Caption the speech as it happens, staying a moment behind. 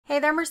Hey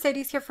there,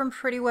 Mercedes here from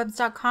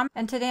PrettyWebz.com,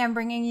 and today I'm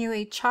bringing you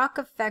a chalk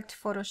effect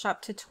Photoshop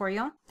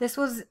tutorial. This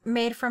was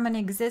made from an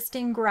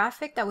existing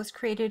graphic that was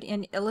created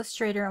in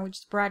Illustrator, and we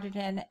just brought it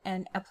in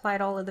and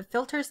applied all of the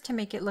filters to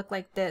make it look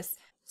like this.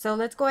 So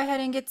let's go ahead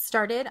and get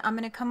started. I'm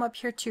going to come up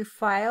here to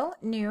File,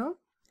 New,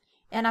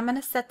 and I'm going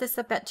to set this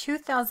up at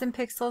 2000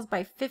 pixels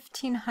by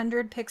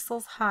 1500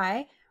 pixels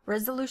high,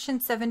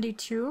 resolution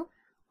 72.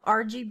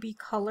 RGB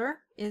color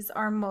is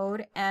our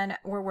mode, and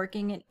we're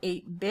working in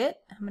 8-bit.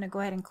 I'm going to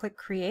go ahead and click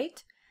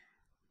create.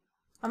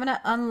 I'm going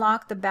to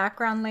unlock the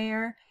background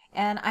layer,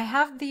 and I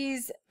have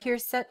these here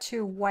set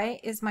to white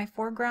is my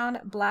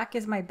foreground, black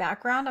is my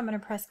background. I'm going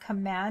to press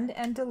Command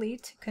and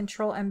Delete,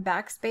 Control and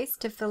Backspace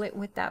to fill it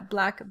with that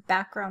black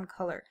background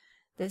color.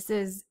 This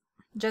is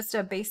just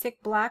a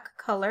basic black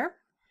color.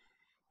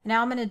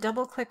 Now I'm going to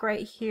double click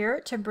right here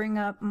to bring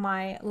up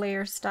my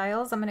layer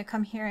styles. I'm going to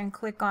come here and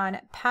click on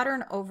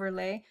pattern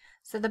overlay.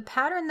 So the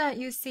pattern that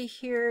you see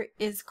here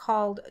is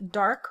called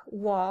dark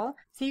wall.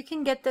 So you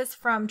can get this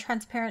from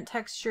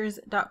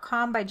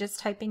transparenttextures.com by just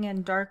typing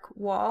in dark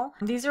wall.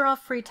 These are all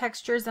free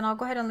textures, and I'll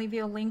go ahead and leave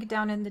you a link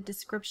down in the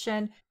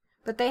description.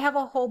 But they have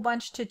a whole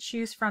bunch to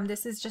choose from.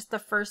 This is just the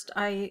first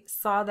I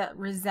saw that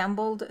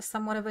resembled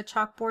somewhat of a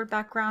chalkboard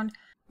background.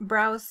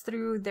 Browse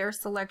through their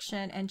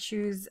selection and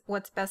choose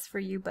what's best for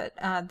you, but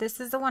this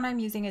is the one I'm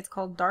using. It's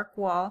called Dark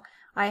Wall.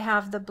 I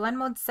have the blend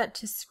mode set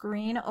to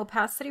screen,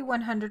 opacity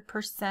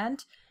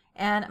 100%,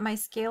 and my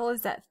scale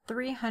is at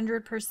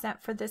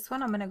 300% for this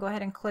one. I'm going to go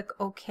ahead and click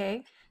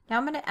OK. Now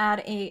I'm going to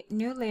add a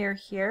new layer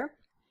here,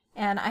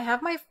 and I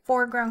have my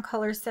foreground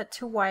color set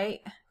to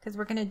white because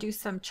we're going to do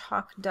some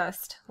chalk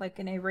dust, like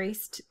an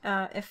erased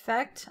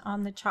effect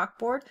on the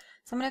chalkboard.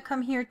 So I'm going to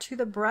come here to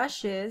the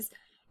brushes,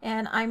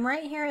 and I'm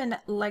right here in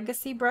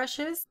legacy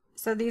brushes.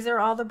 So these are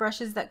all the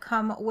brushes that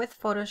come with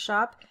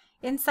Photoshop.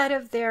 Inside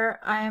of there,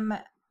 I'm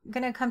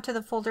going to come to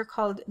the folder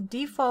called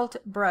default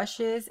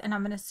brushes, and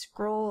I'm going to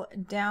scroll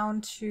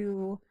down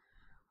to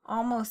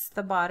almost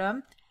the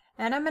bottom.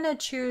 And I'm going to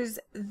choose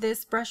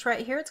this brush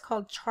right here. It's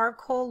called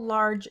Charcoal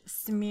Large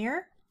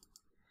Smear.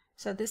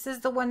 So this is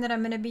the one that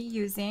I'm going to be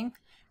using.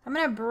 I'm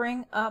going to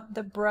bring up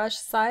the brush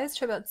size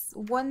to about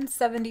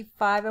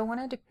 175. I want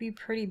it to be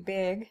pretty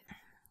big.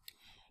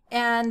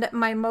 And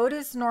my mode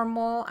is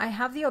normal. I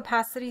have the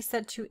opacity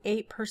set to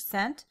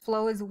 8%.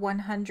 Flow is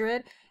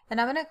 100. And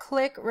I'm going to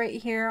click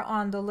right here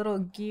on the little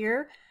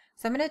gear.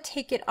 So I'm going to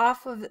take it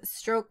off of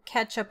stroke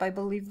catch up. I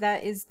believe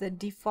that is the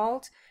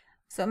default.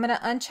 So I'm going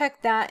to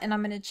uncheck that, and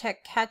I'm going to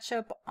check catch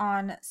up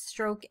on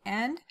stroke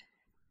end.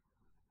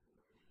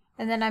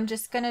 And then I'm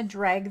just going to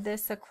drag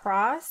this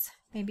across,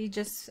 maybe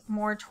just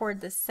more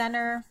toward the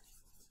center.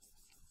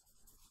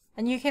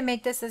 And you can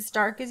make this as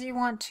dark as you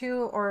want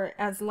to or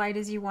as light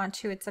as you want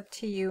to. It's up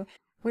to you.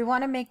 We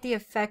want to make the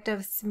effect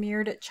of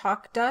smeared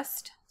chalk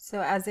dust, so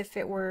as if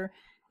it were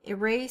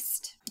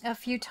erased a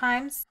few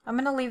times. I'm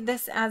going to leave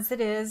this as it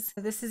is.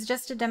 This is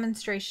just a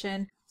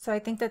demonstration, so I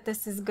think that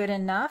this is good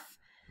enough.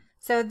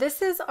 So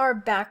this is our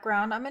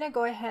background. I'm going to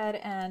go ahead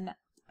and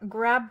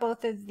grab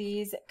both of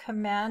these,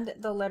 Command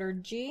the letter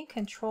G,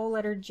 Control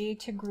letter G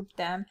to group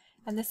them.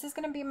 And this is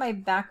going to be my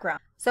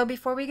background. So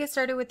before we get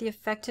started with the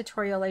effect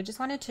tutorial, I just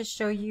wanted to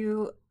show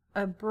you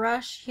a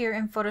brush here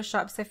in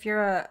Photoshop. So if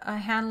you're a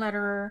hand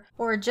letterer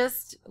or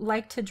just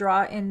like to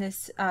draw in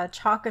this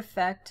chalk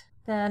effect,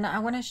 then I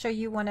want to show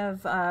you one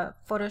of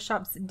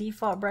Photoshop's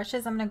default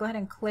brushes. I'm going to go ahead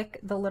and click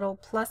the little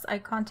plus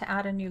icon to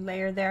add a new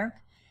layer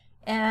there.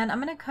 And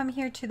I'm going to come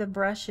here to the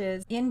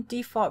brushes in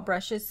default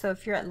brushes. So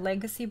if you're at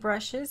legacy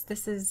brushes,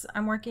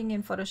 I'm working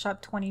in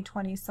Photoshop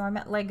 2020, so I'm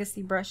at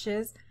legacy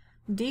brushes,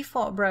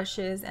 default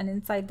brushes, and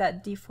inside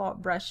that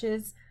default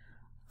brushes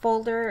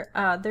folder,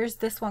 there's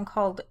this one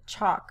called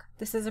chalk.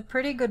 This is a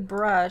pretty good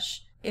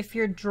brush if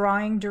you're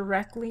drawing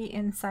directly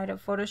inside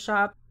of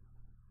Photoshop.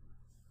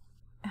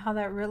 How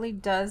that really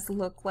does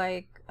look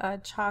like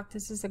chalk.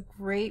 This is a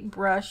great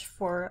brush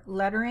for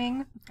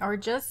lettering or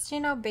just,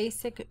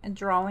 basic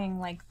drawing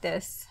like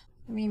this.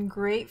 I mean,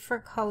 great for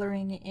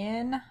coloring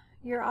in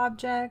your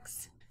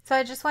objects. So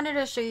I just wanted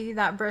to show you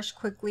that brush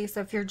quickly.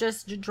 So if you're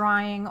just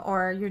drawing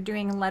or you're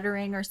doing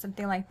lettering or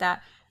something like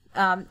that,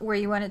 where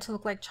you want it to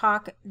look like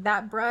chalk,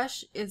 that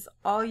brush is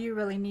all you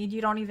really need.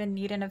 You don't even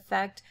need an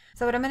effect.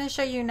 So what I'm going to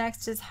show you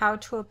next is how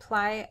to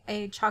apply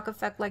a chalk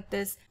effect like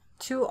this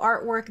to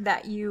artwork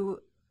that you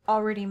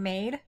already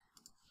made.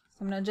 So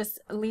I'm going to just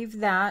leave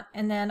that,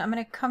 and then I'm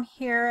going to come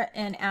here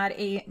and add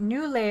a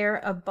new layer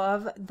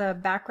above the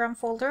background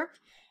folder,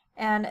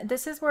 and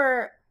this is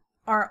where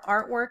our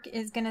artwork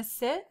is going to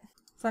sit.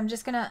 So I'm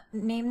just going to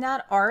name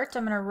that art.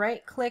 I'm going to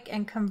right click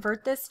and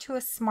convert this to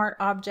a smart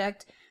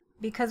object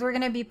because we're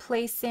going to be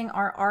placing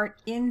our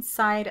art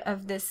inside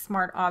of this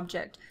smart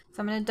object.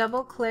 So I'm going to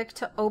double click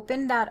to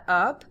open that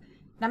up,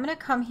 and I'm going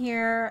to come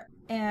here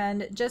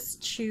and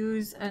just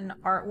choose an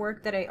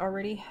artwork that I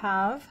already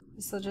have.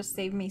 This will just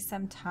save me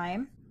some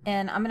time,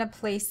 and I'm going to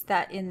place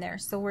that in there.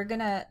 So we're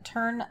going to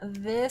turn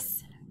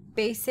this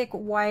basic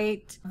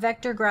white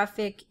vector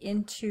graphic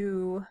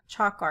into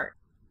chalk art.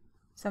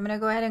 So I'm going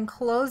to go ahead and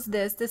close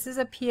this. This is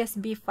a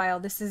PSB file.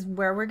 This is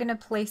where we're going to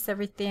place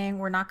everything.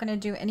 We're not going to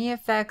do any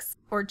effects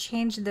or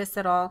change this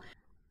at all.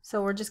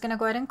 So we're just going to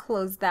go ahead and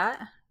close that.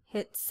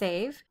 Hit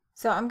save.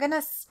 So I'm going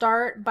to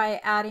start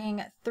by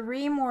adding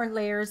 3 more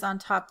layers on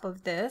top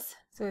of this.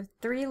 So we have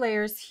 3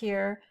 layers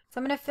here. So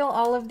I'm going to fill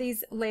all of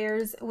these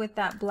layers with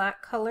that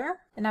black color,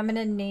 and I'm going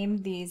to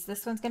name these.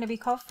 This one's going to be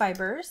called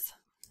fibers.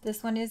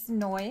 This one is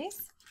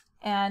noise,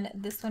 and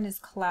this one is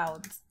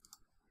clouds.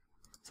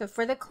 So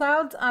for the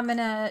clouds, I'm going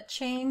to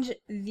change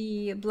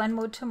the blend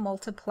mode to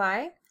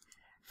multiply.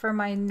 For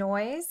my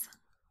noise,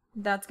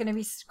 that's going to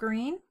be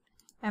screen.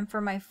 And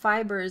for my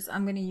fibers,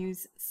 I'm going to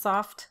use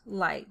soft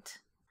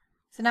light.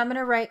 So now I'm going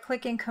to right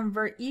click and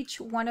convert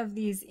each one of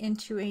these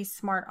into a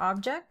smart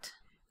object.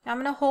 Now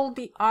I'm going to hold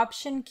the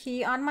Option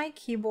key on my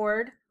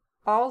keyboard,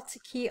 Alt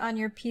key on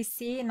your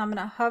PC, and I'm going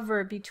to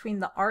hover between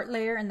the art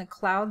layer and the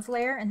clouds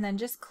layer, and then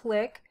just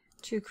click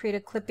to create a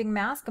clipping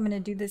mask. I'm going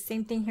to do the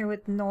same thing here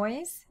with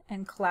noise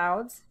and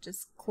clouds.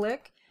 Just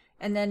click,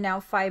 and then now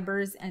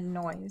fibers and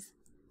noise.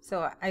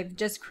 So I've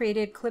just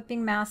created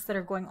clipping masks that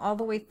are going all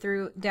the way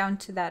through down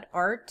to that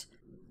art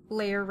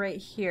layer right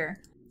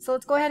here. So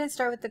let's go ahead and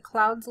start with the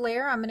clouds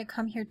layer. I'm going to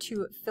come here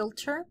to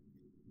Filter,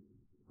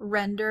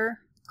 Render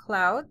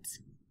Clouds.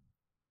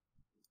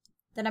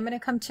 Then I'm going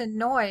to come to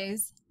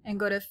Noise and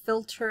go to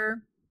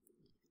Filter,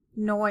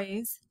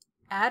 Noise,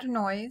 Add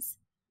Noise.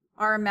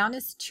 Our amount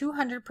is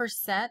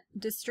 200%.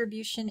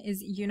 Distribution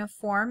is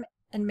uniform,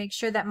 and make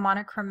sure that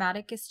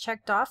monochromatic is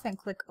checked off and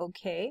click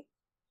OK.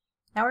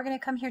 Now we're going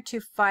to come here to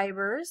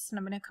Fibers, and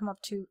I'm going to come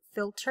up to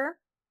Filter,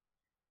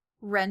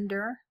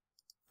 Render,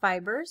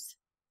 Fibers.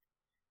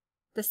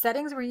 The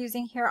settings we're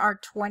using here are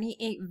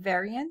 28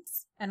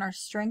 variants, and our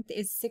strength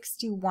is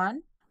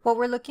 61. What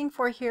we're looking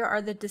for here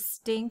are the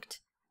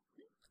distinct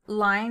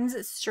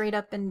lines straight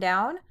up and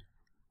down,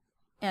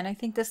 and I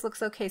think this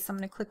looks okay, so I'm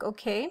going to click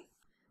OK.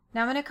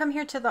 Now I'm going to come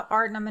here to the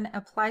art, and I'm going to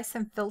apply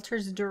some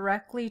filters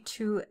directly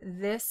to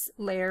this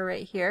layer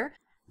right here.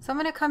 So I'm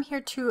going to come here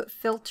to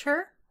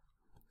Filter,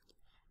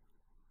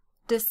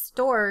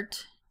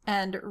 Distort,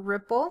 and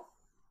Ripple.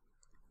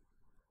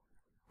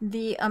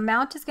 The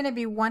amount is going to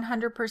be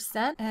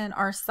 100%, and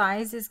our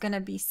size is going to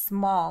be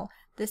small.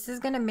 This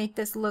is going to make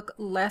this look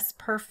less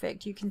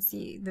perfect. You can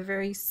see the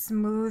very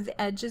smooth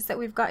edges that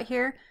we've got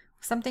here.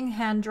 Something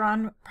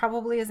hand-drawn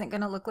probably isn't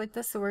going to look like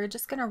this, so we're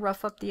just going to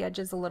rough up the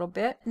edges a little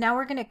bit. Now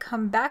we're going to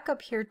come back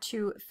up here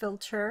to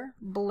Filter,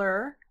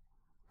 Blur,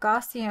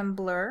 Gaussian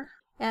Blur,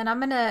 and I'm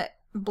going to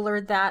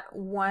blur that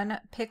 1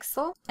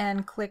 pixel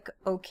and click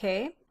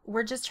OK.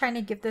 We're just trying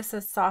to give this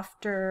a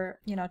softer,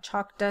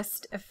 chalk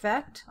dust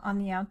effect on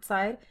the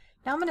outside.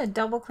 Now I'm going to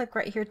double click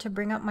right here to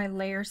bring up my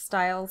layer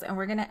styles, and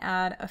we're going to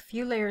add a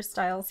few layer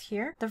styles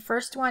here. The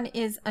first one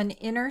is an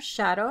inner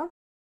shadow.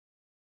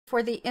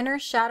 For the inner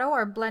shadow,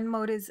 our blend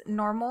mode is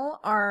normal.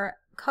 Our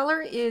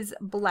color is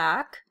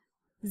black,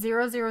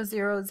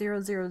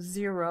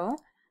 0000000.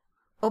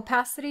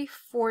 Opacity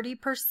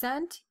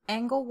 40%,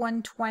 angle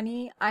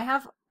 120. I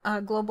have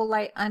global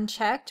light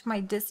unchecked. My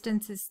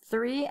distance is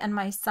 3 and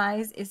my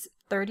size is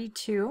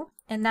 32.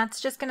 And that's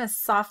just going to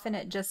soften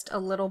it just a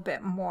little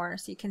bit more,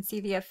 so you can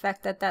see the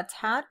effect that that's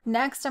had.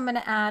 Next, I'm going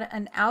to add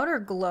an outer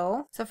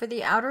glow. So for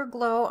the outer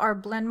glow, our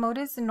blend mode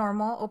is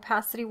normal,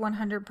 opacity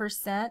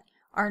 100%.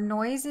 Our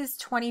noise is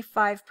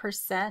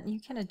 25%. You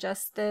can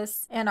adjust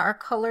this. And our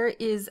color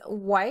is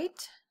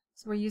white.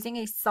 So we're using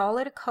a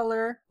solid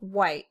color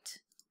white.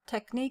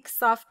 Technique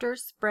softer,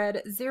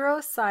 spread 0,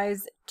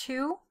 size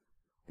 2.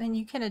 And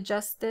you can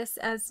adjust this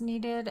as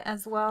needed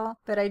as well,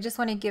 but I just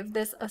want to give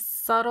this a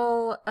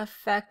subtle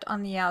effect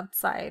on the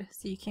outside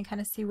so you can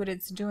kind of see what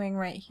it's doing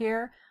right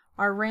here.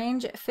 Our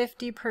range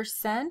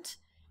 50%.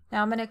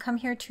 Now I'm going to come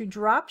here to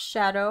drop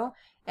shadow,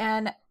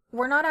 and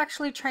we're not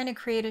actually trying to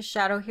create a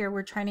shadow here,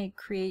 we're trying to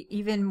create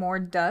even more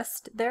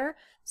dust there.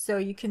 So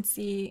you can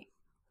see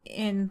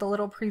in the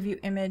little preview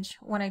image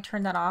when I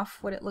turn that off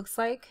what it looks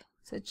like.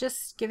 So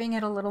just giving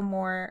it a little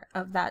more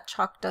of that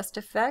chalk dust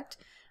effect.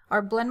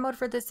 Our blend mode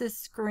for this is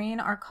screen.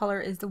 Our color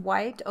is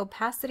white,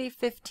 opacity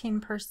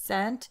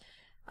 15%.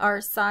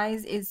 Our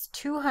size is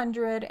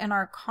 200, and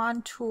our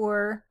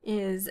contour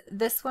is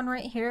this one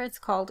right here. It's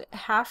called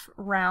half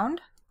round.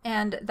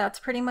 And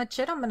that's pretty much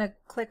it. I'm going to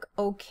click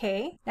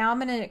OK. Now I'm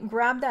going to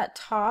grab that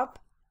top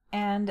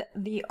and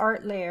the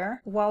art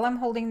layer while I'm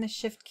holding the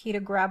Shift key to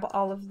grab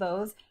all of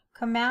those.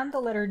 Command the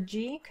letter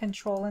G,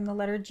 Control and the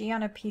letter G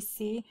on a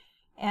PC.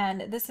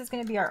 And this is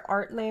going to be our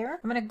art layer.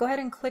 I'm going to go ahead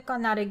and click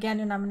on that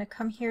again, and I'm going to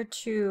come here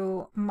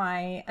to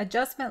my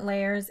adjustment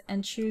layers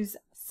and choose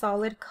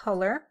solid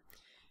color.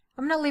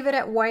 I'm going to leave it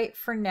at white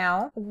for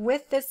now.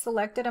 With this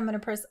selected, I'm going to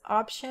press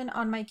Option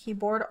on my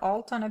keyboard,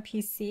 Alt on a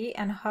PC,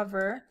 and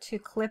hover to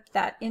clip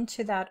that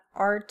into that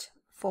art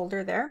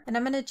folder there. And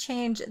I'm going to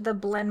change the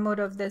blend mode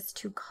of this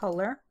to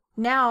color.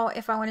 Now,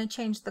 if I want to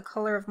change the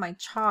color of my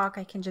chalk,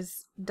 I can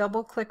just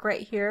double click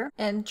right here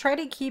and try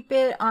to keep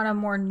it on a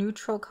more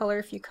neutral color.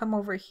 If you come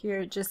over here,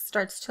 it just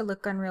starts to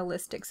look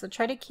unrealistic. So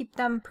try to keep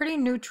them pretty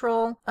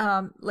neutral,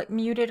 like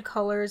muted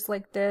colors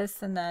like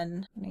this, and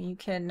then you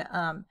can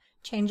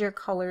change your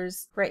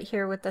colors right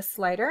here with the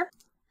slider.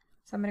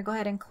 So I'm going to go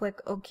ahead and click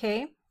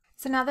OK.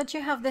 So now that you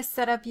have this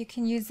set up, you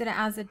can use it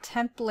as a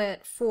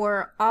template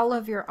for all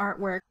of your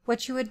artwork.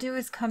 What you would do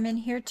is come in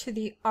here to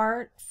the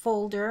art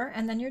folder,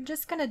 and then you're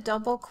just going to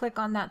double click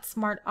on that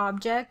smart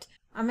object.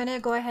 I'm going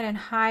to go ahead and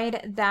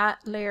hide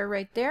that layer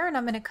right there, and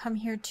I'm going to come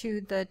here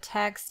to the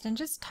text and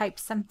just type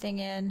something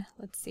in.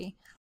 Let's see.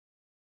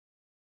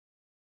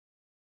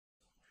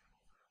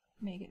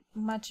 Make it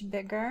much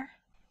bigger.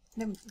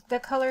 The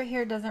color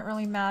here doesn't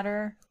really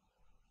matter.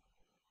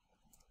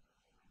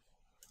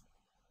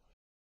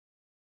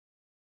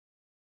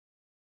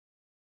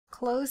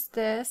 Close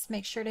this,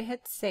 make sure to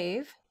hit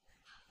save.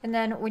 And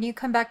then when you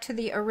come back to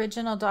the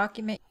original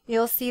document,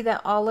 you'll see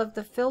that all of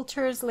the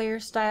filters,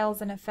 layer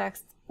styles, and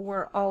effects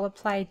were all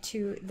applied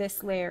to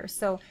this layer.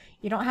 So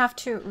you don't have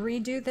to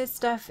redo this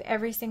stuff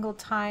every single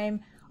time.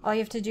 All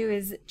you have to do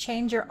is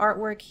change your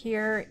artwork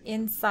here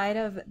inside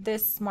of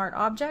this smart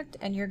object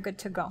and you're good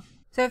to go.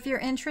 So if you're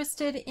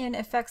interested in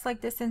effects like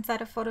this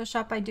inside of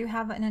Photoshop, I do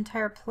have an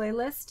entire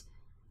playlist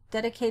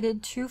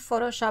dedicated to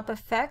Photoshop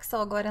effects.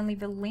 I'll go ahead and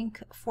leave a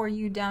link for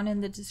you down in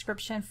the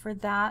description for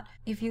that.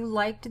 If you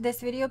liked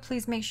this video,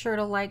 please make sure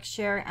to like,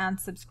 share, and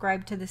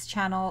subscribe to this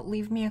channel.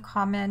 Leave me a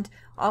comment.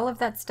 All of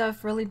that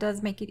stuff really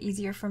does make it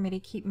easier for me to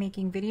keep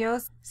making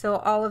videos. So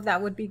all of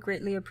that would be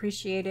greatly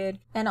appreciated.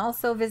 And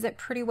also visit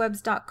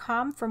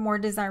PrettyWebz.com for more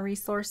design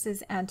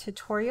resources and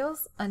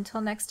tutorials. Until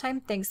next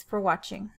time, thanks for watching.